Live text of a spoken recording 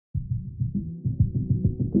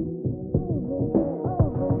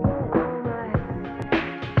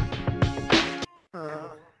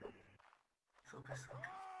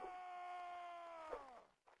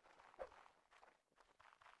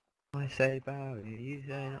say Barry, you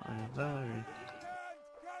say not in a Barry.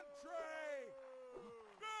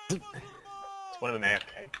 It's one of them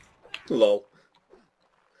AFK. Lol.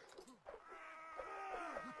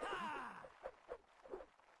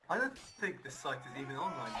 I don't think this site is even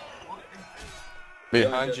online. What is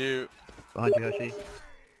Behind you. Behind you, Hershey.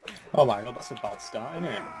 Oh my god, that's a bad start, isn't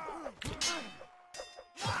it?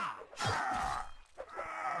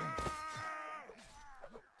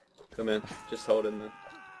 Come in, just hold in there.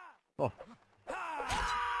 Oh.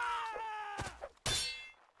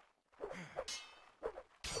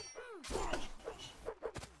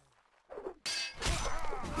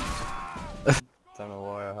 Don't know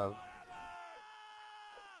why I have.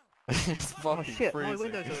 It's Oh fucking shit, freezing. my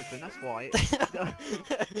window's open, that's why.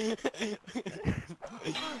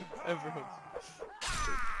 Everyone.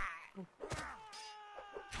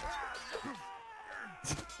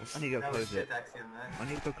 I need to go that? close it. Axiom there. I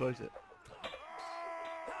need to go close it.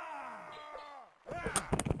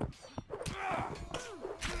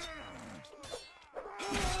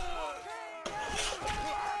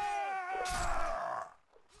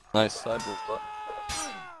 Nice sidewalk, but.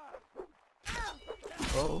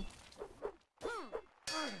 Oh.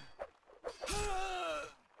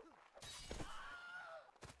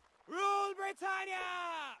 Rule Britannia!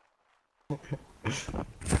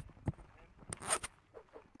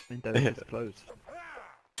 Window is closed.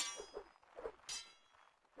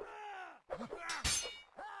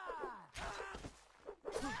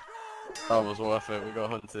 That was worth it, we got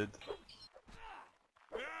hunted.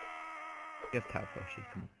 Give Tab Hershey,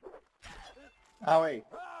 come Owie.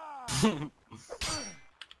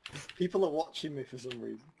 People are watching me for some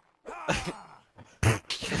reason.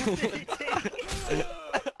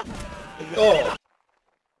 Oh!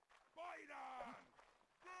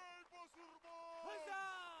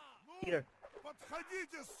 Here.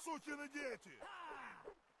 Подходите, сукины дети!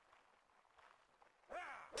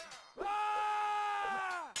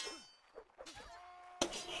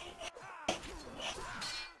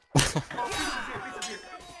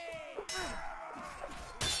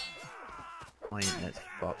 My internet's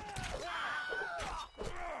fucked.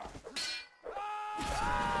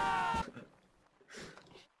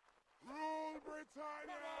 Rule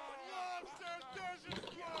Britannia!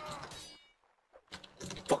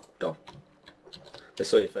 Fucked off. I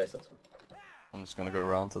saw your face, that's why. I'm just gonna go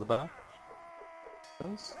around to the back.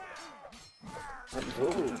 Yes.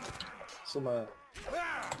 Ooh. Some,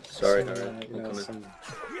 Sorry, some, Harry, you I'm know, coming. some...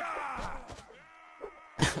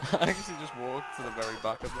 I actually just walked to the very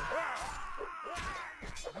back of it.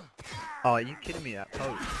 Oh, are you kidding me? That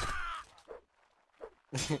pose.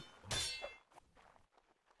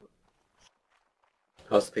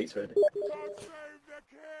 How's the pizza ready? God save the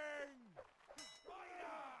king!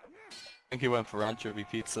 I think he went for anchovy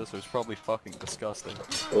pizza, so it's probably fucking disgusting.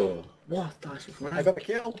 Oh. What? That's right. I got a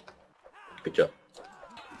kill! Good job.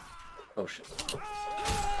 Oh shit.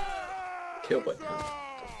 Kill by count.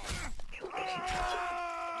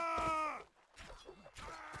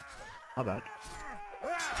 My bad.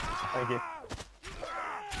 Thank you.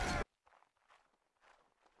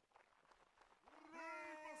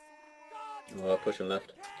 Oh, pushing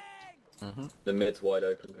left. Mm-hmm. The mid's wide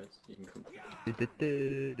open, guys. You can come.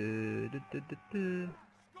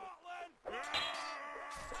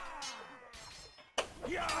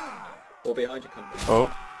 Or behind you, come. Oh.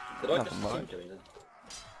 Did I Never just mind. see you then?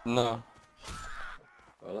 No.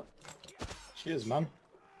 Well, Cheers, man.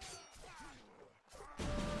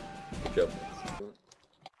 good job.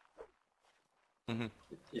 Mm-hmm.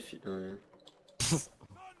 If you, oh yeah.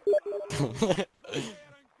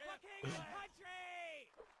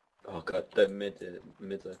 Oh god, the mid's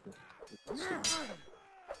open.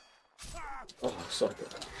 Oh, sorry.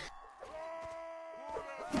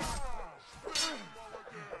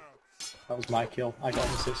 That was my kill. I got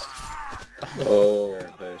an assist. Oh,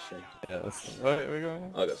 Hershey. Yeah, that's... Wait, we're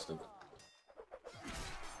going. I got stunned.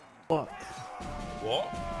 What? What?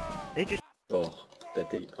 They just... Oh, they're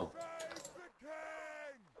deep. Oh.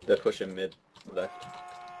 They're pushing mid, left.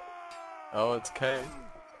 Oh, it's K.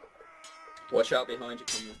 Watch out behind you,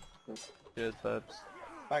 come on. Cheers, Babs.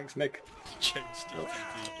 Thanks, Mick. Changed the guy.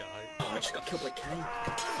 Oh, I just got killed by Kane. No,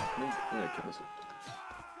 I'm gonna kill myself.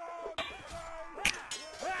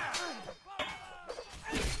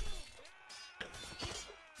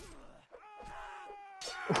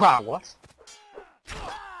 Wow, what?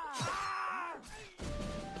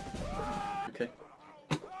 Okay.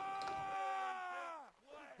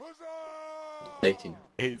 18.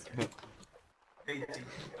 8. 80?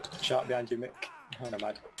 Sharp behind you, Mick. Oh, no,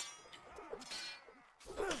 mad.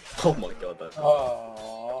 Oh my god, that.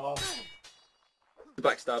 Oh.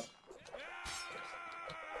 Backstab.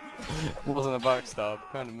 Wasn't a backstab,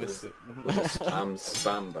 kinda missed it.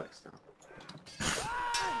 Spam backstab.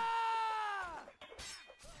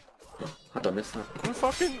 How'd I miss that? I'm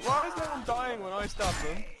fucking. Why is no one dying when I stab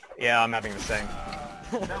them? Yeah, I'm having the same.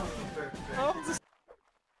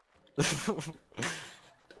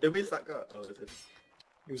 Who is that guy? Oh, is it?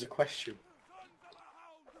 It was a question.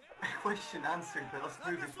 Question answered, but let's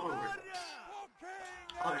move it forward.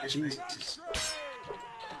 Obviously. Jesus.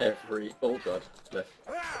 Oh god, left.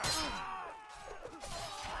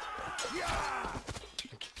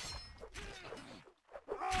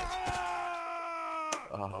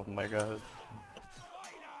 Oh my god.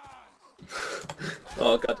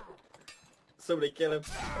 Oh god. Somebody kill him.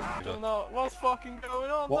 I don't know what's fucking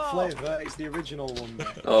going on What now? flavour? It's the original one, mate.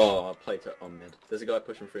 Oh, I played it on mid. There's a guy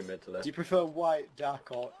pushing through mid to left. Do you prefer white,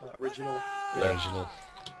 dark, or original? Original.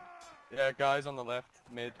 Yeah, guys on the left,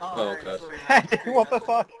 mid. Oh, right, God. sorry, What the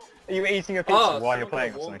fuck? Are you eating a pizza while you're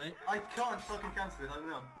playing or wall, something? mate. I can't fucking cancel it, I don't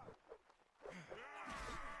know.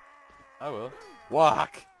 I will.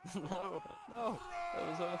 Whack! No, no, that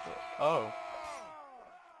was worth it. Oh.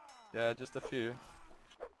 Yeah, just a few.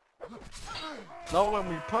 Not when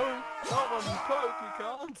we poke! Not when we poke, you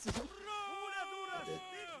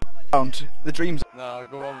can't! The dreams. No,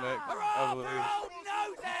 go on, Nick. I believe.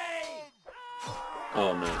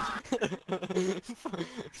 Oh no.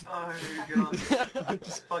 Oh god.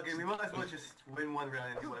 Fucking, we might as well just win one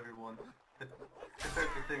round and kill everyone. The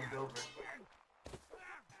perfect thing is over.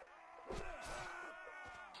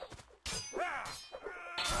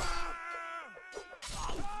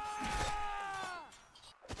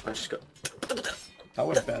 I just got... That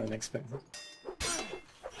was better than expected.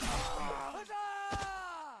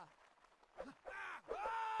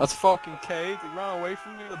 That's fucking Cade. He ran away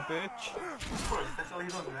from me, the bitch. Of course, that's all he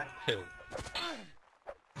does, right? Hill.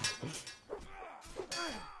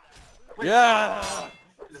 Yeah!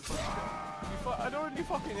 I don't really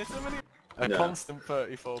fucking hit him any. A No. constant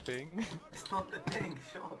 34 ping. It's not the thing,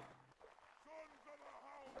 shut up.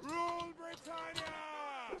 Rule Britannia!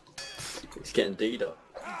 He's getting D'd up.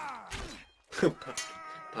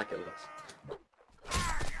 Packet loss.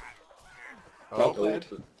 Well played.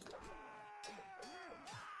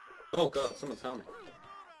 Oh god, someone's helmet.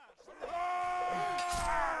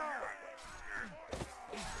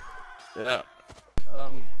 Yeah.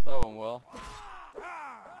 That went well.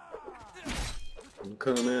 I'm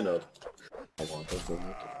coming up. I want to go.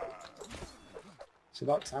 It's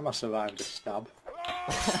about time I survived a stab.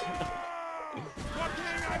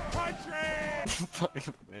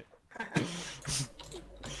 Fucking mate.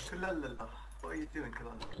 Kalalala. What are you doing,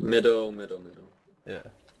 Kalala? Middle. Yeah.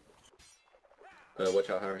 Watch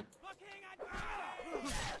out, Harry.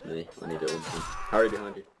 Me, I need it all. Harry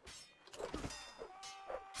behind you.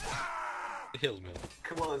 Hill, man.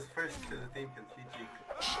 Kamala's first to the team kill, GG.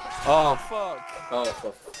 Oh fuck! Oh,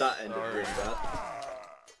 fuck. That ended really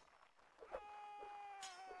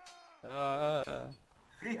bad.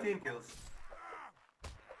 3 team kills.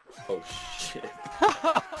 Oh shit.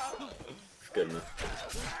 Good enough.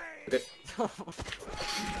 Okay.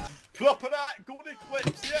 Proper that, good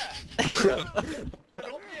eclipse, yeah. Come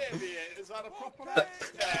here, mate. Is that a proper that?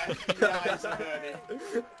 Yeah, nice, Bernie.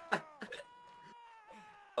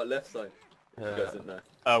 Oh, left side. You guys didn't know.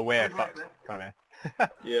 Oh, we're Good fucked. work, Come here.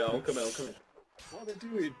 Yeah, I'm coming. What are they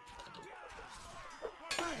doing?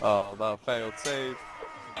 Oh, that failed save.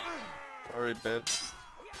 Sorry, bits.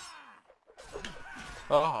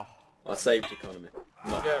 Oh. I saved economy.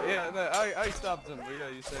 No. Yeah, no, I stabbed him, but yeah,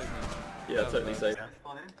 you saved me. Yeah, totally saved. That's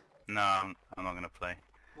fine. No, I'm not gonna play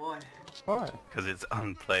Why? Why? because it's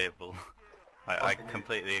unplayable. I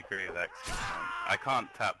completely agree with X. I can't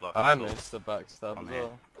tap block. I at all. missed the backstab On as here.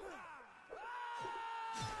 well.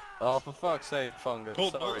 Oh, for fuck's sake, Fungus.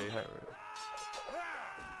 Hold Sorry, on. Harry.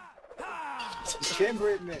 Chamber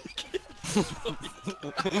it, mate.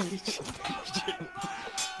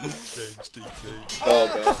 James DK. Oh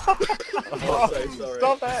god. I'm so sorry.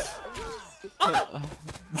 Stop it!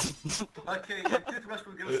 Okay, yeah, toothbrush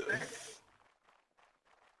will give us back.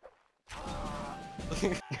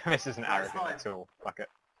 This isn't arrogant at all. Fuck it.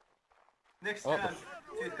 Next Oh. round,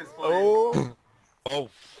 tooth can fly. Oh! Oh,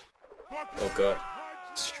 Oh god. By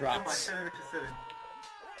Strats. 7 to 7.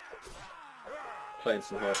 Playing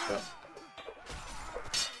some hard stuff.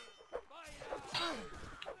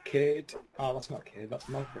 Kid. Oh, that's not Kid, that's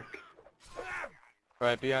Maverick.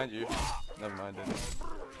 Right, behind you. Never mind it.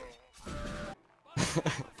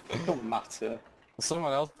 It don't matter.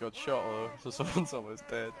 Someone else got shot though, so someone's almost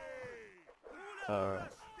dead. Alright.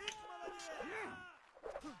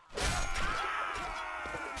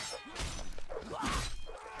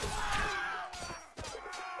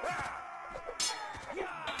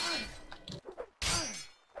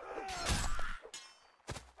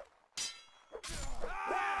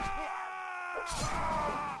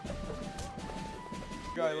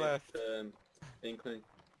 guy left. Inkling.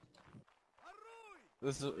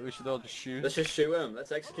 We should all just shoot. Let's just shoot him.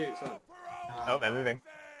 Let's execute some. Oh, they're moving.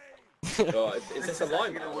 Oh, is this a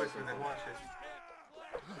line? Getting worse with it. Watch it.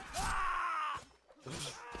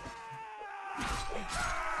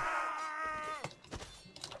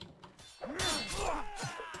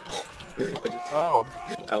 Oh,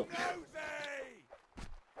 Ow.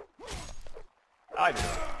 I did.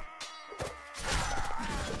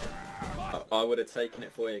 I would have taken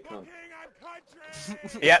it for you, come on.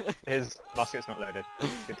 Yep, his musket's not loaded.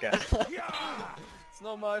 Good guess. It's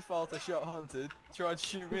not my fault I shot Hunted. Tried to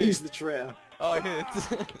shoot me. He's the traitor. Oh, I hit.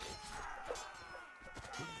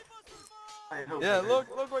 I hope Yeah, it is.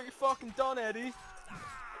 look what you fucking done, Eddie.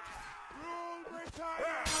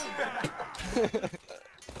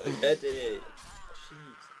 Eddie!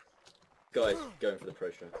 Jeez. Guys, going for the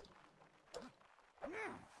pro strength.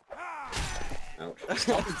 Ouch.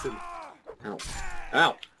 Ow.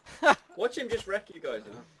 Ow! Watch him just wreck you guys.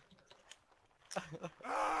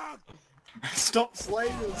 Stop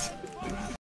slaying us.